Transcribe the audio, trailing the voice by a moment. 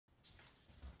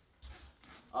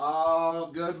Oh,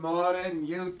 good morning,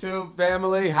 YouTube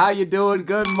family. How you doing?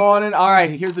 Good morning. All right,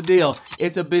 here's the deal.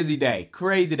 It's a busy day,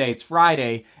 crazy day. It's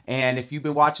Friday, and if you've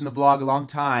been watching the vlog a long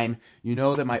time, you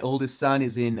know that my oldest son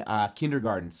is in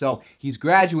kindergarten. So he's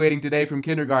graduating today from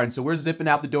kindergarten. So we're zipping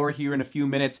out the door here in a few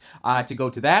minutes to go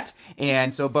to that.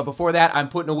 And so, but before that, I'm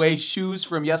putting away shoes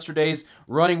from yesterday's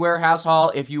running warehouse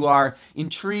haul. If you are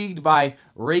intrigued by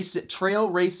trail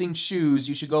racing shoes,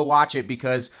 you should go watch it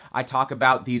because I talk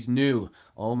about these new,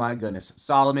 oh my goodness,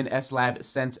 Salomon S-Lab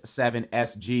Sense 7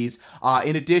 SGs.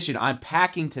 In addition, I'm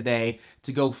packing today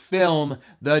to go film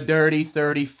the Dirty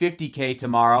 30 50K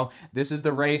tomorrow. This is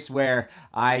the race where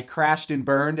I crashed and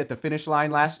burned at the finish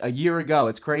line a year ago.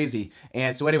 It's crazy.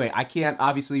 And so anyway, I can't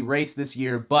obviously race this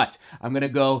year, but I'm going to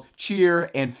go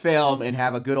cheer and film and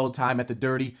have a good old time at the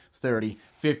Dirty 30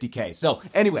 50K. So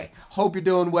anyway, hope you're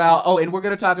doing well. Oh, and we're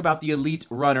going to talk about the elite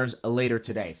runners later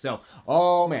today. So,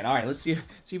 oh man, all right, let's see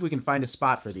if we can find a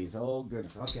spot for these. Oh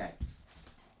goodness, okay.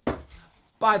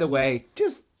 By the way,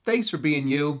 just thanks for being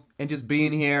you and just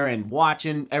being here and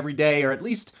watching every day, or at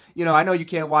least, you know, I know you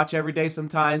can't watch every day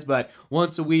sometimes, but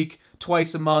once a week,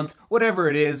 twice a month, whatever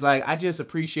it is, like, I just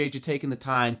appreciate you taking the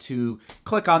time to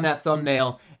click on that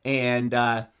thumbnail and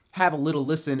have a little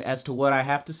listen as to what I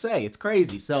have to say. It's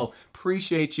crazy. So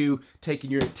appreciate you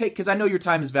taking because I know your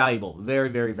time is valuable, very,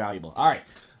 very valuable. All right,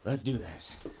 let's do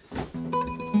this.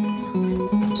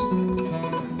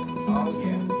 Oh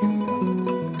yeah.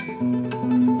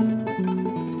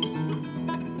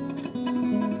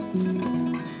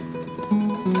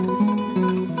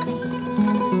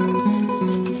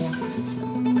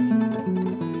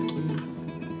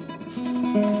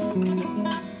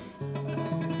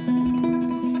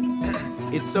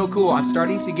 It's so cool. I'm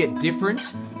starting to get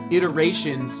different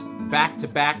iterations back to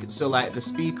back. So like the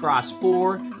Speedcross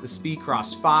 4, the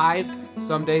Speedcross 5,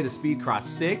 someday the Speedcross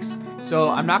 6. So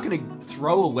I'm not going to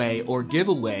throw away or give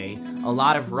away a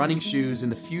lot of running shoes in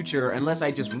the future unless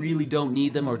I just really don't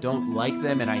need them or don't like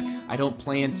them, and I don't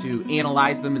plan to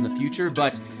analyze them in the future.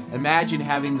 But imagine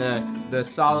having the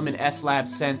Salomon S-Lab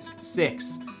Sense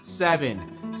 6,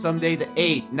 7, someday the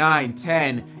 8, 9,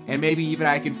 10, and maybe even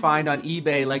I can find on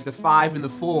eBay like the 5 and the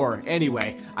 4.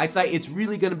 Anyway, I'd say it's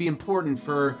really going to be important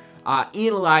for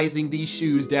analyzing these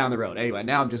shoes down the road. Anyway,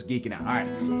 now I'm just geeking out. All right,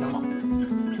 come on.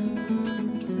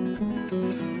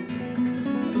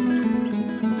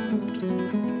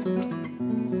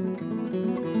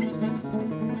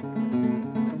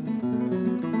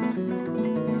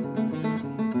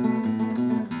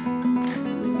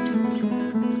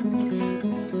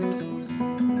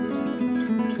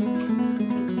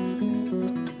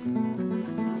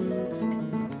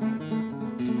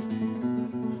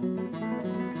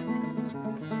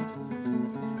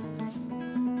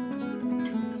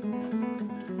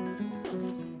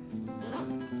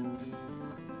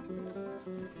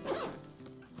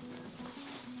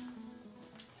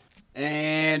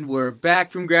 And we're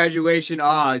back from graduation.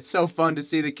 Oh, it's so fun to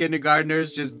see the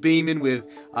kindergartners just beaming with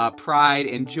pride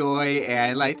and joy,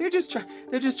 and like they're just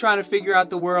trying to figure out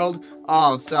the world.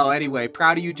 Oh, so anyway,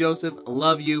 proud of you, Joseph.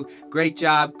 Love you. Great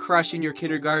job crushing your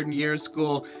kindergarten year of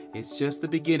school. It's just the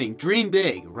beginning. Dream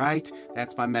big, right?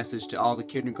 That's my message to all the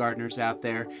kindergartners out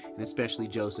there, and especially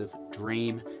Joseph.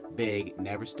 Dream big.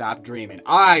 Never stop dreaming.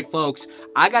 All right, folks.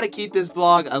 I got to keep this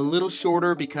vlog a little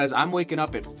shorter because I'm waking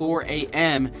up at 4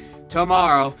 a.m.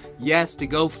 tomorrow, yes, to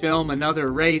go film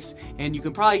another race. And you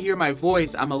can probably hear my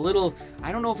voice. I'm a little,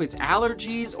 I don't know if it's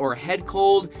allergies or head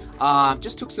cold.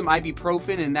 Just took some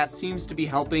ibuprofen and that seems to be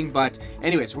helping. But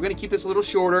anyways, we're going to keep this a little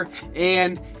shorter.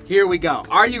 And here we go.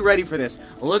 Are you ready for this?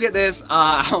 Look at this.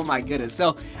 Oh my goodness.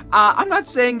 So I'm not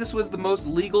saying this was the most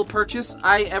legal purchase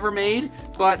I ever made,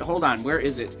 but hold on. Where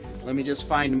is it? Let me just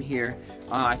find him here.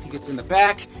 I think it's in the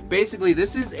back. Basically,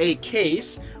 this is a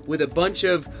case with a bunch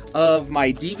of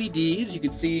my DVDs. You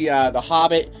can see The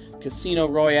Hobbit, Casino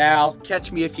Royale,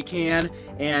 Catch Me If You Can,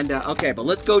 and okay, but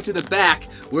let's go to the back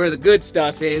where the good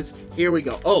stuff is. Here we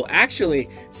go. Oh, actually,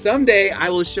 someday I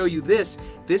will show you this.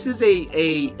 This is a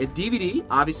DVD,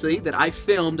 obviously, that I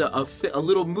filmed, a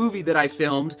little movie that I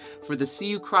filmed for the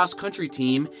CU Cross Country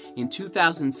team in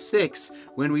 2006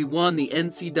 when we won the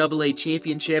NCAA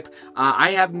championship.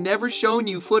 I have never shown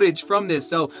you footage from this,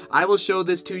 so I will show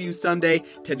this to you someday.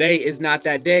 Today is not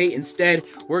that day. Instead,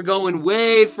 we're going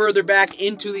way further back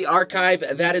into the archive.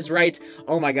 That is right.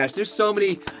 Oh my gosh, there's so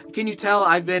many. Can you tell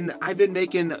I've been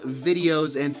making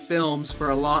videos and films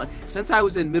for since I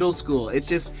was in middle school. It's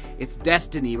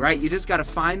destiny. destiny, right? You just got to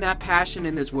find that passion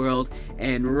in this world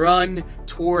and run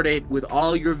toward it with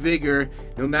all your vigor,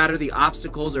 no matter the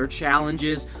obstacles or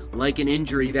challenges like an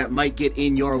injury that might get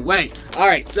in your way. All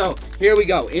right, so here we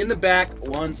go. In the back,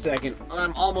 1 second.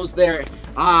 I'm almost there.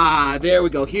 There we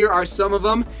go. Here are some of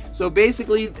them. So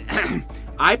basically,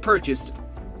 I purchased,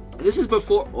 this is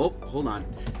before, oh, hold on.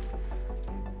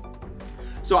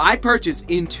 So I purchased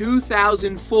in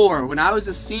 2004, when I was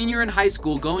a senior in high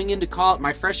school, going into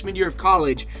my freshman year of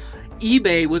college.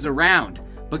 eBay was around,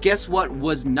 but guess what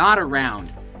was not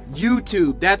around?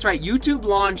 YouTube. That's right, YouTube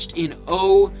launched in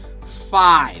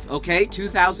 2005, okay,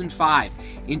 2005.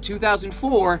 In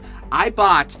 2004, I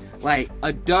bought like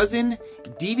a dozen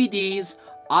DVDs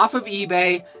off of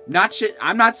eBay.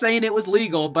 I'm not saying it was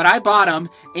legal, but I bought them,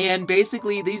 and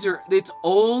basically it's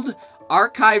old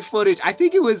archive footage. I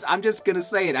think it was, I'm just gonna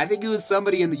say it, I think it was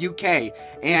somebody in the UK,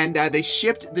 and they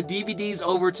shipped the DVDs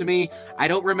over to me. I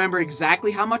don't remember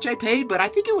exactly how much I paid, but I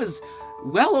think it was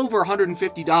well over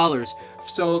 $150.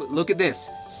 So look at this: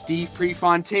 Steve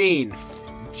Prefontaine,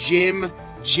 Jim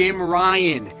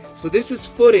Ryan. So this is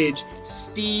footage.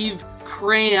 Steve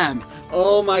Cram.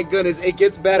 Oh my goodness, it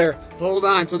gets better. Hold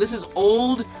on. So this is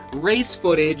old race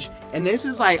footage, and this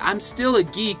is like, I'm still a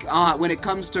geek when it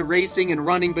comes to racing and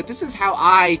running, but this is how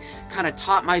I kind of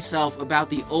taught myself about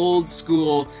the old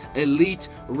school elite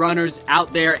runners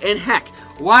out there. And heck,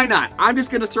 why not? I'm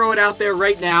just gonna throw it out there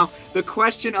right now. The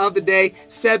question of the day: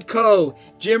 Seb Coe,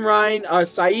 Jim Ryan,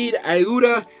 Saeed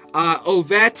Aouda,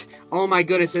 Ovet. Oh my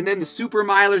goodness. And then the super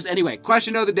milers. Anyway,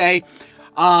 question of the day: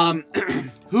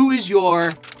 who is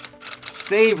your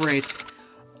favorite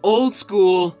old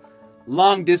school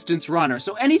long distance runner?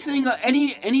 So anything,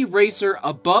 any racer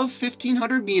above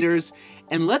 1,500 meters,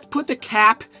 and let's put the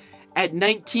cap at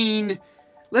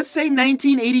let's say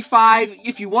 1985.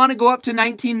 If you want to go up to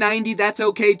 1990, that's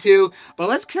okay too, but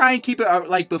let's try and keep it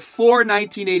like before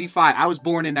 1985. I was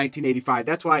born in 1985.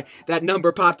 That's why that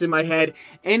number popped in my head.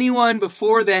 Anyone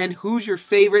before then, who's your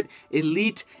favorite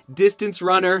elite distance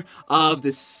runner of the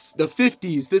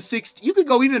 50s, the 60s? You could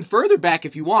go even further back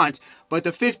if you want, but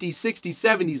the 50s, 60s,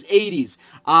 70s, 80s,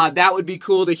 that would be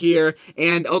cool to hear.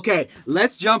 And okay,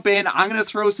 let's jump in. I'm gonna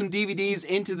throw some DVDs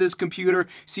into this computer,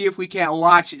 see if we can't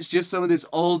watch just some of this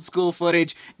old school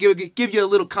footage, give you a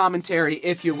little commentary,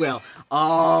 if you will.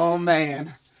 Oh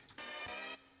man.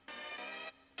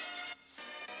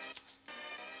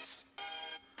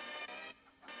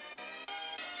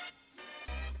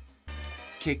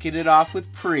 Kicking it off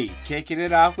with Pre.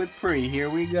 Here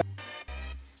we go.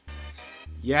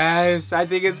 Yes, I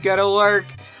think it's gonna work.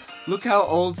 Look how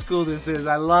old school this is.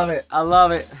 I love it. I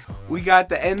love it. We got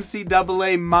the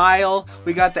NCAA mile.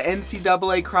 We got the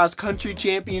NCAA cross country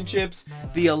championships.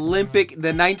 The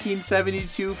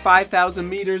 1972 5,000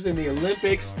 meters in the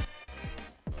Olympics.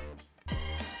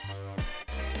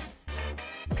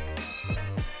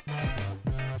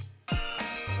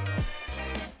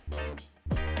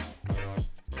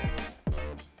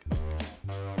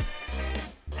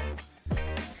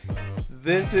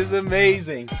 This is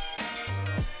amazing.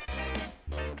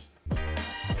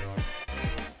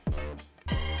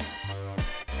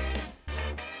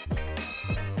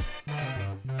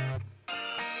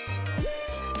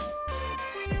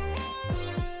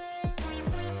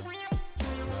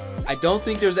 I don't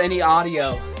think there's any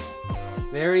audio.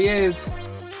 There he is,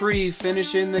 Pre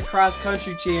finishing the cross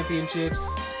country championships.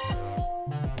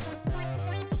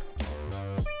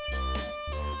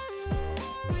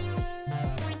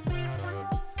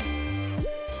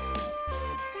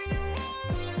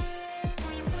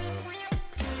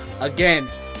 Again,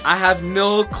 I have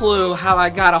no clue how I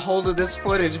got a hold of this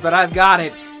footage, but I've got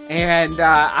it, and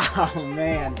oh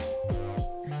man.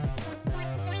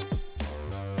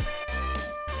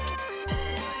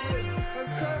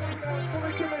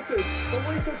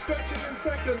 Stretching in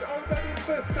second, Ovet in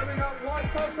fifth, coming out wide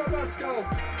past Mudclaw.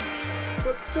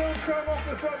 But still Cram off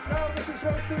the front now. This is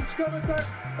Rustin's scum attack.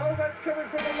 Ovet's coming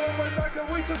from a long way back, and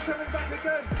Wheaton's coming back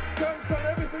again. Cram's done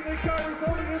everything he can, he's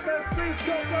holding in there. Steve's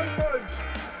got no for him.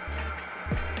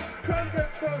 Cram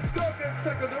gets first, Scott gets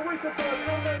second, and Wheaton third,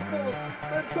 Ovet fourth.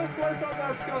 Then fifth place on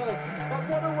Mudclaw. And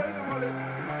what a way to run it.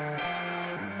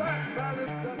 That man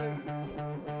has done it.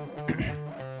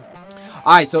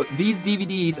 Alright, so these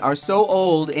DVDs are so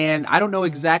old, and I don't know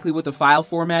exactly what the file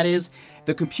format is.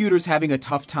 The computer's having a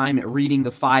tough time at reading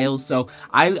the files, so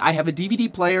I have a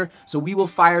DVD player, so we will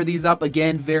fire these up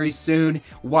again very soon.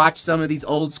 Watch some of these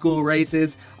old school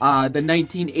races, the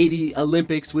 1980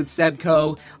 Olympics with Seb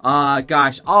Coe.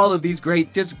 Gosh, all of these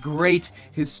great, just great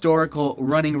historical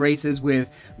running races with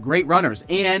great runners.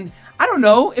 And I don't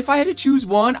know. If I had to choose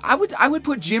one, I would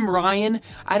put Jim Ryan.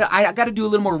 I got to do a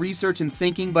little more research and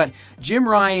thinking, but Jim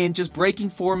Ryan just breaking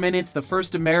 4 minutes, the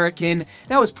first American,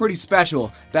 that was pretty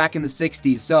special back in the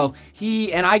 60s. So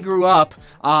he and I grew up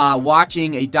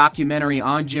watching a documentary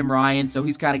on Jim Ryan, so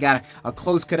he's kind of got a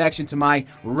close connection to my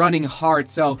running heart.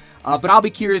 So, but I'll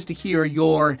be curious to hear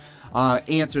your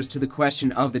answers to the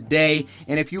question of the day.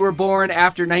 And if you were born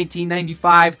after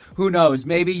 1995, who knows?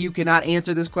 Maybe you cannot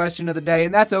answer this question of the day,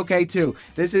 and that's okay too.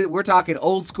 We're talking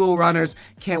old school runners.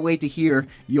 Can't wait to hear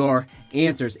your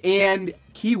answers. And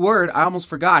keyword, I almost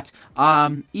forgot,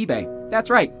 eBay. That's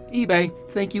right, eBay.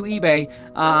 Thank you, eBay.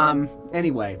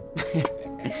 Anyway.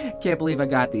 Can't believe I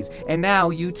got these. And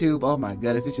now YouTube, oh my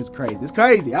goodness, it's just crazy. It's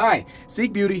crazy. All right,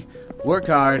 seek beauty, work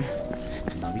hard,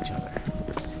 and love each other.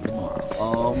 See you tomorrow.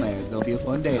 Oh man, it's gonna be a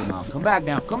fun day tomorrow. Come back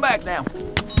now. Come back now.